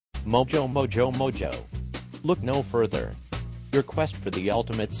Mojo. Look no further. Your quest for the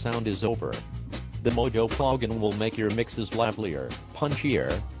ultimate sound is over. The Mojo Plugin will make your mixes livelier,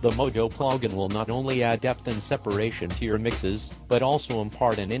 punchier. The Mojo Plugin will not only add depth and separation to your mixes, but also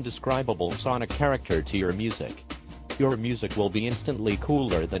impart an indescribable sonic character to your music. Your music will be instantly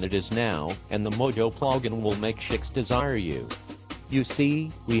cooler than it is now, and the Mojo Plugin will make chicks desire you. You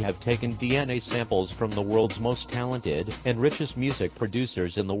see, we have taken DNA samples from the world's most talented and richest music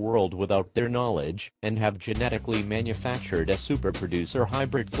producers in the world without their knowledge, and have genetically manufactured a super producer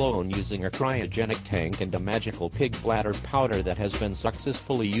hybrid clone using a cryogenic tank and a magical pig bladder powder that has been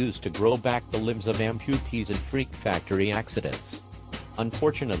successfully used to grow back the limbs of amputees in freak factory accidents.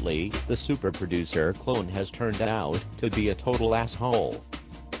 Unfortunately, the super producer clone has turned out to be a total asshole.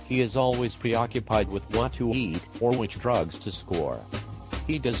 He is always preoccupied with what to eat or which drugs to score.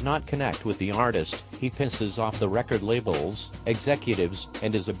 He does not connect with the artist, he pisses off the record labels, executives,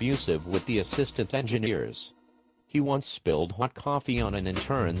 and is abusive with the assistant engineers. He once spilled hot coffee on an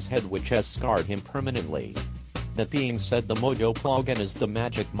intern's head, which has scarred him permanently. That being said, the Mojo Plugin is the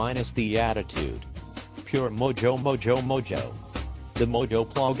magic minus the attitude. Pure mojo. The Mojo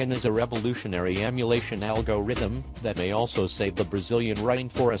Plugin is a revolutionary emulation algorithm that may also save the Brazilian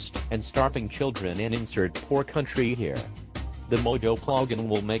rainforest and starving children in insert poor country here. The Mojo Plugin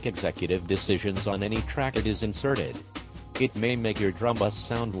will make executive decisions on any track it is inserted. It may make your drum bus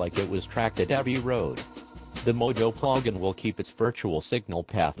sound like it was tracked at Abbey Road. The Mojo Plugin will keep its virtual signal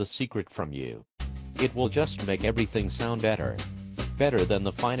path a secret from you. It will just make everything sound better. Better than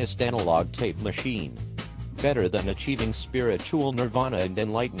the finest analog tape machine. Better than achieving spiritual nirvana and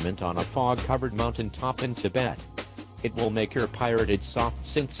enlightenment on a fog-covered mountaintop in Tibet. It will make your pirated soft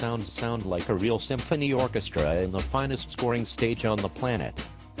synth sounds sound like a real symphony orchestra in the finest scoring stage on the planet.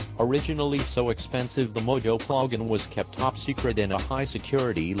 Originally so expensive, the Mojo Plugin was kept top secret in a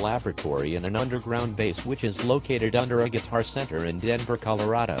high-security laboratory in an underground base which is located under a guitar center in Denver,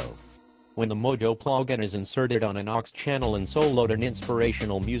 Colorado. When the Mojo Plugin is inserted on an aux channel and soloed, an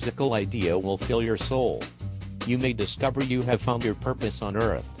inspirational musical idea will fill your soul. You may discover you have found your purpose on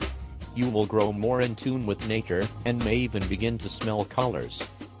Earth. You will grow more in tune with nature, and may even begin to smell colors.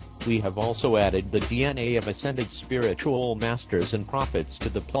 We have also added the DNA of ascended spiritual masters and prophets to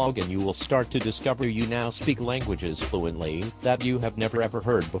the plugin. You will start to discover you now speak languages fluently that you have never ever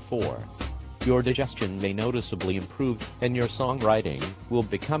heard before. Your digestion may noticeably improve, and your songwriting will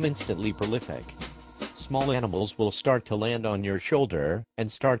become instantly prolific. Small animals will start to land on your shoulder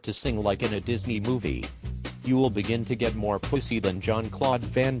and start to sing like in a Disney movie. You will begin to get more pussy than Jean-Claude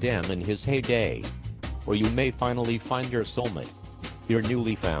Van Damme in his heyday. Or you may finally find your soulmate. Your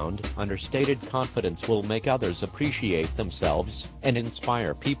newly found, understated confidence will make others appreciate themselves and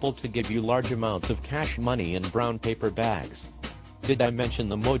inspire people to give you large amounts of cash money in brown paper bags. Did I mention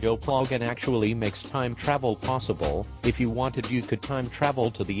the Mojo Plugin actually makes time travel possible? If you wanted, you could time travel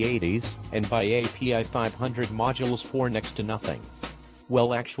to the 80s and buy API 500 modules for next to nothing.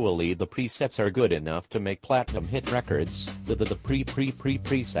 Well, actually the presets are good enough to make platinum hit records. The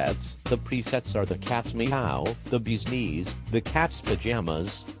presets. The presets are the cat's meow, the bee's knees, the cat's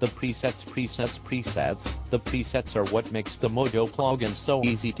pajamas, the presets. The presets are what makes the Mojo Plugin so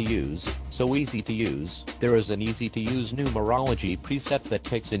easy to use. There is an easy to use numerology preset that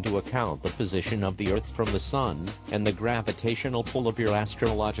takes into account the position of the Earth from the Sun, and the gravitational pull of your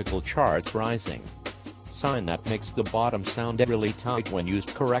astrological charts rising. Sign that makes the bottom sound really tight when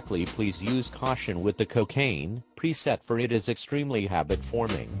used correctly. Please use caution with the cocaine preset, for it is extremely habit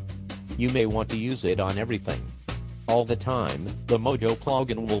forming. You may want to use it on everything. All the time. The Mojo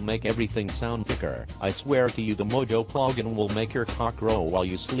Plugin will make everything sound thicker. I swear to you, the Mojo Plugin will make your cock grow while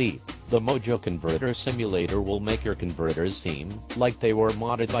you sleep. The Mojo Converter Simulator will make your converters seem like they were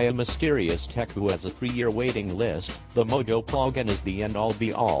modded by a mysterious tech who has a 3-year waiting list. The Mojo Plugin is the end-all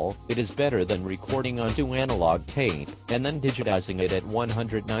be-all. It is better than recording onto analog tape and then digitizing it at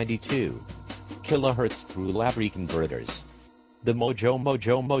 192 kHz through Labrie converters. The Mojo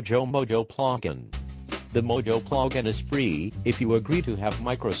Plugin. The Mojo Plugin is free if you agree to have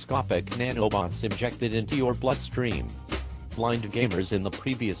microscopic nanobots injected into your bloodstream. Blind gamers in the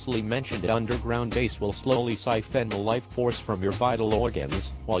previously mentioned underground base will slowly siphon the life force from your vital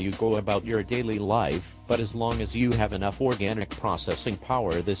organs while you go about your daily life, but as long as you have enough organic processing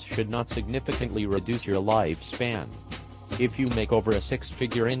power, this should not significantly reduce your lifespan. If you make over a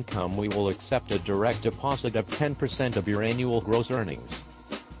 6-figure income, we will accept a direct deposit of 10% of your annual gross earnings.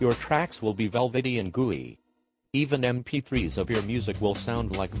 Your tracks will be velvety and gooey. Even MP3s of your music will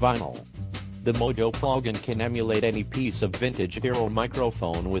sound like vinyl. The Mojo Plugin can emulate any piece of vintage hero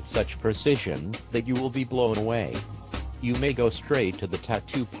microphone with such precision that you will be blown away. You may go straight to the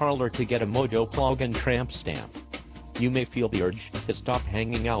tattoo parlor to get a Mojo Plugin tramp stamp. You may feel the urge to stop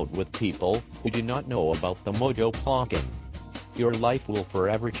hanging out with people who do not know about the Mojo Plugin. Your life will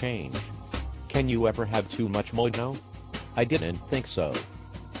forever change. Can you ever have too much Mojo? I didn't think so.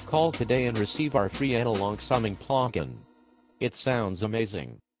 Call today and receive our free analog summing plugin. It sounds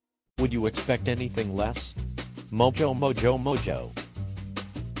amazing. Would you expect anything less? Mojo Mojo Mojo.